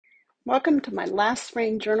Welcome to my last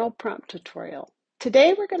spring journal prompt tutorial.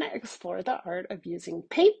 Today we're going to explore the art of using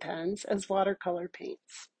paint pens as watercolor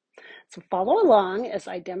paints. So follow along as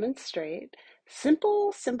I demonstrate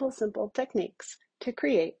simple techniques to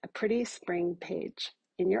create a pretty spring page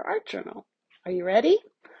in your art journal. Are you ready?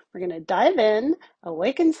 We're going to dive in,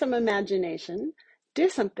 awaken some imagination, do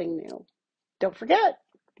something new. Don't forget,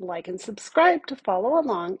 like and subscribe to follow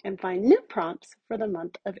along and find new prompts for the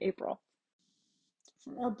month of April.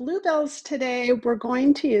 For our bluebells today, we're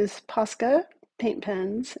going to use POSCA paint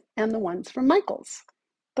pens and the ones from Michaels.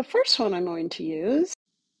 The first one I'm going to use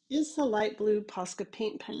is the light blue POSCA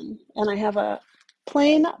paint pen. And I have a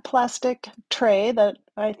plain plastic tray that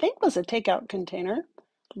I think was a takeout container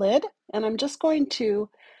lid. And I'm just going to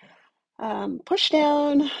push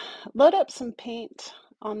down, load up some paint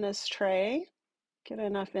on this tray, get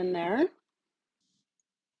enough in there.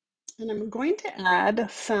 And I'm going to add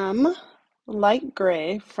some light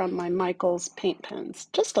gray from my Michaels paint pens,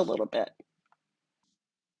 just a little bit.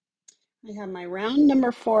 I have my round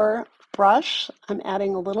number 4 brush. I'm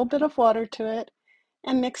adding a little bit of water to it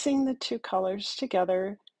and mixing the two colors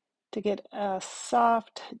together to get a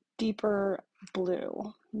soft, deeper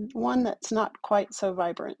blue, one that's not quite so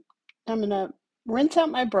vibrant. I'm going to rinse out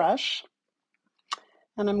my brush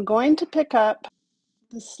and I'm going to pick up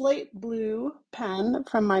the slate blue pen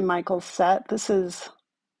from my Michaels set. This is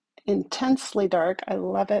intensely dark. I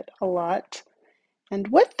love it a lot. And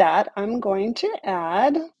with that, I'm going to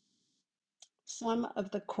add some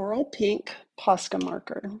of the coral pink Posca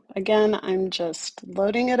marker. Again, I'm just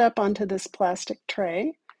loading it up onto this plastic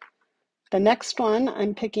tray. The next one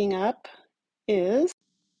I'm picking up is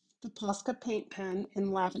the Posca paint pen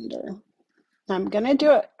in lavender. I'm going to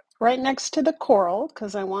do it right next to the coral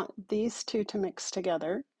because I want these two to mix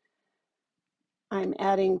together. I'm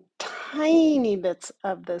adding tiny bits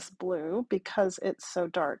of this blue because it's so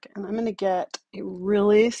dark, and I'm going to get a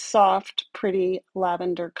really soft, pretty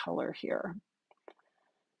lavender color here.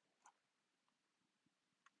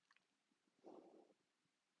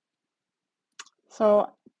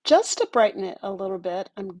 So just to brighten it a little bit,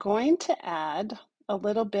 I'm going to add a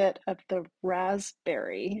little bit of the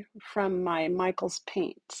raspberry from my Michaels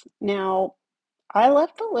paints. Now, I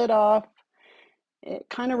left the lid off. It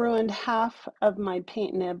kind of ruined half of my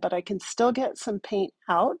paint nib, but I can still get some paint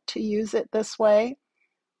out to use it this way.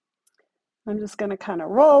 I'm just going to kind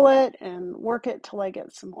of roll it and work it till I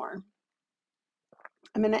get some more.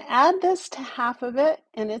 I'm going to add this to half of it,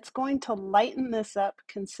 and it's going to lighten this up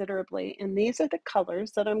considerably. And these are the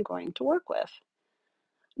colors that I'm going to work with.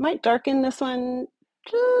 I might darken this one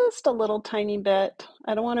just a little tiny bit.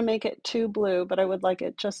 I don't want to make it too blue, but I would like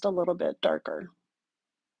it just a little bit darker.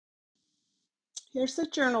 Here's the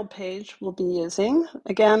journal page we'll be using.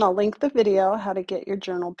 Again, I'll link the video how to get your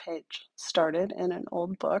journal page started in an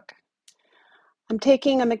old book. I'm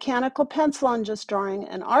taking a mechanical pencil and just drawing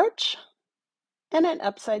an arch and an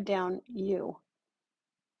upside down U.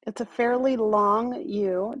 It's a fairly long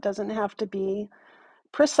U. It doesn't have to be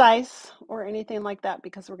precise or anything like that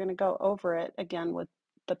because we're going to go over it again with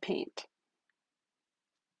the paint.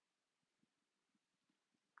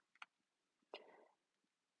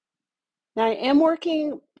 Now I am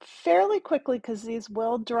working fairly quickly because these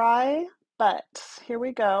will dry, but here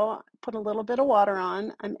we go. Put a little bit of water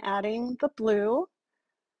on. I'm adding the blue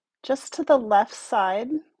just to the left side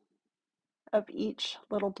of each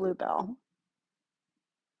little bluebell.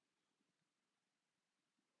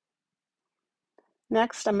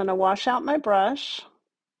 Next, I'm going to wash out my brush,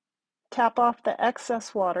 tap off the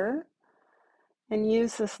excess water, and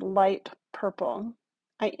use this light purple.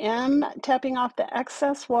 I am tapping off the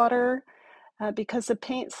excess water because the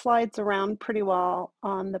paint slides around pretty well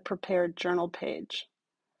on the prepared journal page.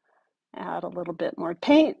 Add a little bit more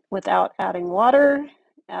paint without adding water.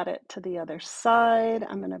 Add it to the other side.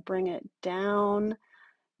 I'm going to bring it down,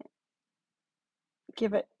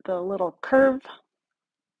 give it the little curve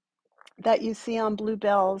that you see on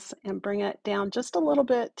bluebells, and bring it down just a little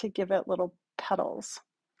bit to give it little petals.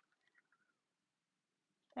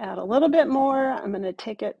 Add a little bit more. I'm going to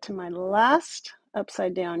take it to my last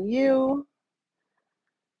upside down U.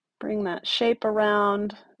 Bring that shape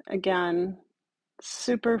around. Again,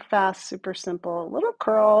 super fast, super simple. Little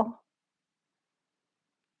curl.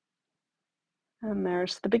 And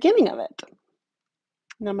there's the beginning of it.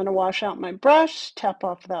 And I'm going to wash out my brush, tap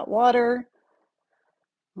off that water.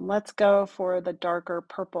 Let's go for the darker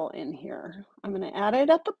purple in here. I'm going to add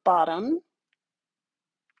it at the bottom.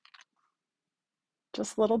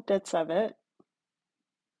 Just little bits of it.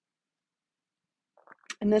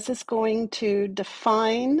 And this is going to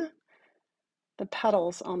define the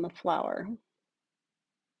petals on the flower.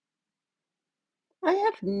 I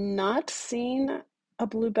have not seen a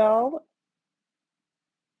bluebell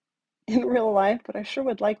in real life, but I sure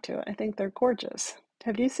would like to. I think they're gorgeous.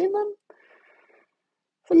 Have you seen them?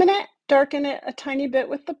 So I'm gonna darken it a tiny bit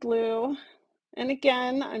with the blue. And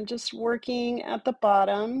again, I'm just working at the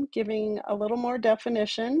bottom, giving a little more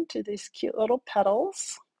definition to these cute little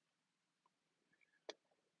petals.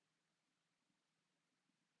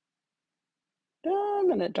 I'm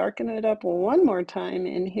gonna darken it up one more time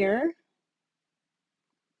in here.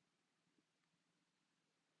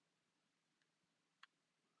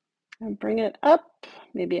 And bring it up,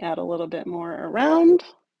 maybe add a little bit more around.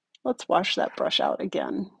 Let's wash that brush out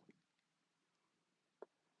again.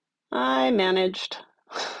 I managed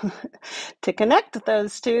to connect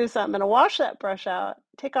those two, so I'm going to wash that brush out,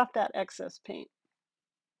 take off that excess paint.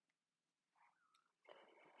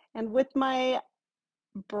 And with my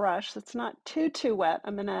brush that's not too wet,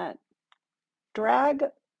 I'm going to drag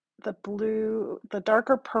the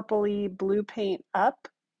darker purpley blue paint up.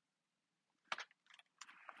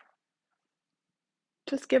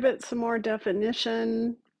 Just give it some more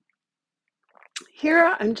definition.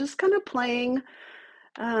 Here, I'm just kind of playing.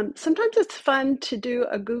 Sometimes it's fun to do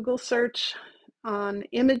a Google search on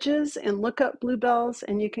images and look up bluebells,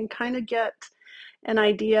 and you can kind of get an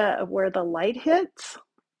idea of where the light hits.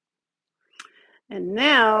 And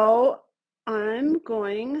now I'm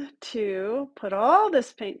going to put all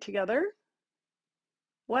this paint together,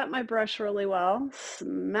 wet my brush really well,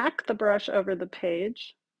 smack the brush over the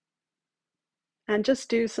page, and just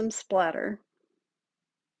do some splatter.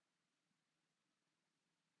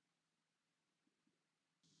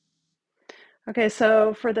 Okay,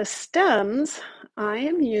 so for the stems, I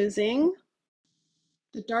am using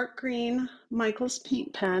the dark green Michael's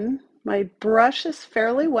paint pen. My brush is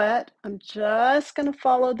fairly wet. I'm just going to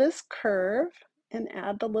follow this curve and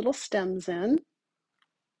add the little stems in.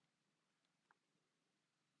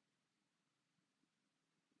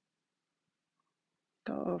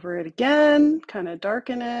 Go over it again, kind of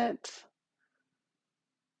darken it.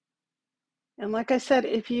 And like I said,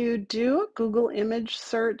 if you do a Google image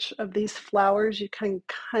search of these flowers, you can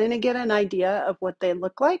kind of get an idea of what they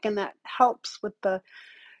look like, and that helps with the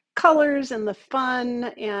colors and the fun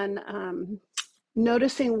and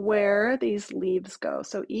noticing where these leaves go.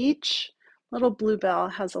 So each little bluebell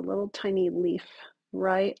has a little tiny leaf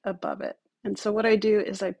right above it. And so what I do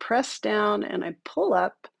is I press down and I pull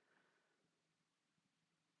up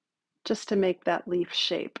just to make that leaf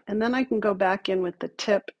shape. And then I can go back in with the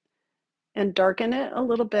tip and darken it a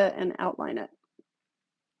little bit and outline it.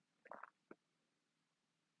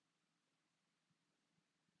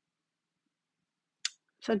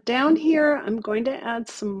 So down here, I'm going to add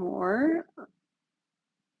some more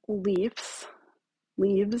leaves,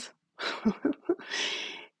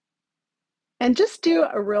 and just do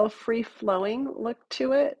a real free-flowing look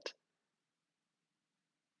to it.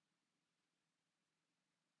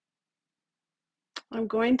 I'm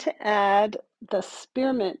going to add the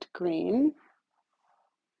spearmint green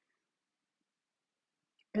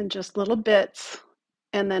in just little bits,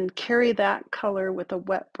 and then carry that color with a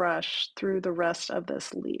wet brush through the rest of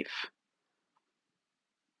this leaf.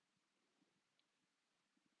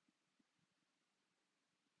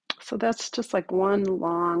 So that's just like one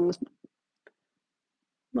long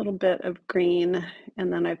little bit of green,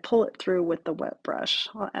 and then I pull it through with the wet brush.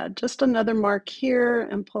 I'll add just another mark here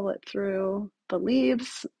and pull it through the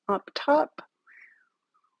leaves up top.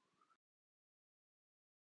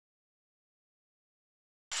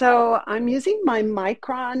 So I'm using my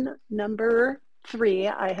Micron number 3.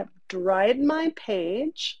 I have dried my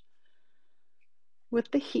page with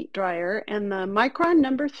the heat dryer, and the Micron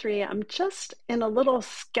number 3, I'm just in a little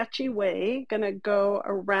sketchy way gonna go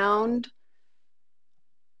around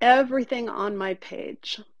everything on my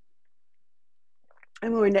page.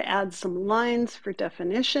 I'm going to add some lines for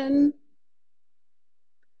definition.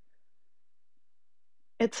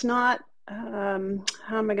 It's not, how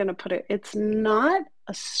am I going to put it? It's not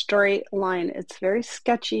a straight line. It's very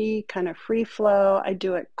sketchy, kind of free flow. I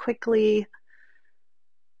do it quickly.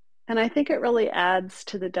 And I think it really adds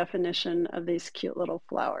to the definition of these cute little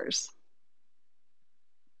flowers.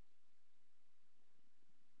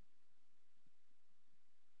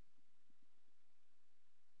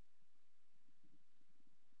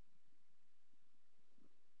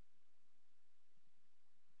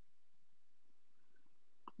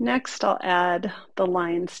 Next, I'll add the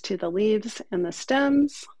lines to the leaves and the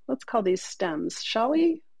stems. Let's call these stems, shall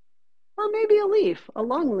we? Or maybe a leaf, a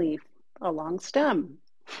long stem.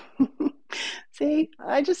 See,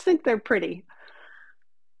 I just think they're pretty.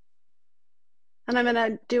 And I'm going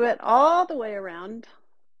to do it all the way around,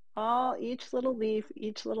 each little leaf,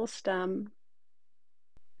 each little stem.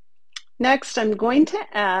 Next, I'm going to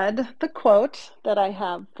add the quote that I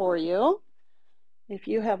have for you. If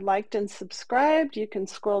you have liked and subscribed, you can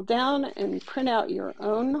scroll down and print out your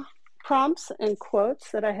own prompts and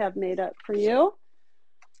quotes that I have made up for you.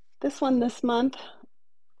 This one this month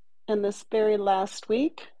and this very last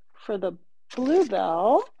week for the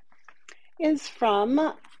bluebell is from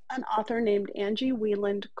an author named Angie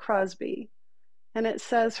Wieland Crosby. And it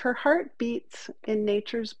says, her heart beats in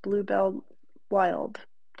nature's bluebell wild,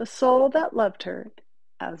 the soul that loved her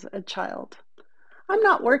as a child. I'm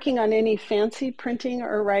not working on any fancy printing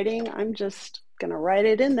or writing. I'm just going to write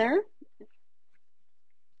it in there.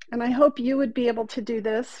 And I hope you would be able to do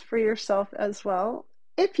this for yourself as well.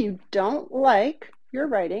 If you don't like your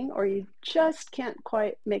writing, or you just can't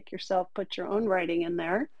quite make yourself put your own writing in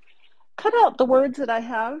there, cut out the words that I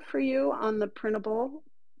have for you on the printable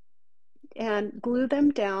and glue them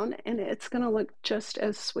down, and it's going to look just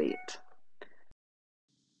as sweet.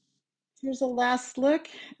 Here's a last look,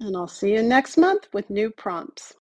 and I'll see you next month with new prompts.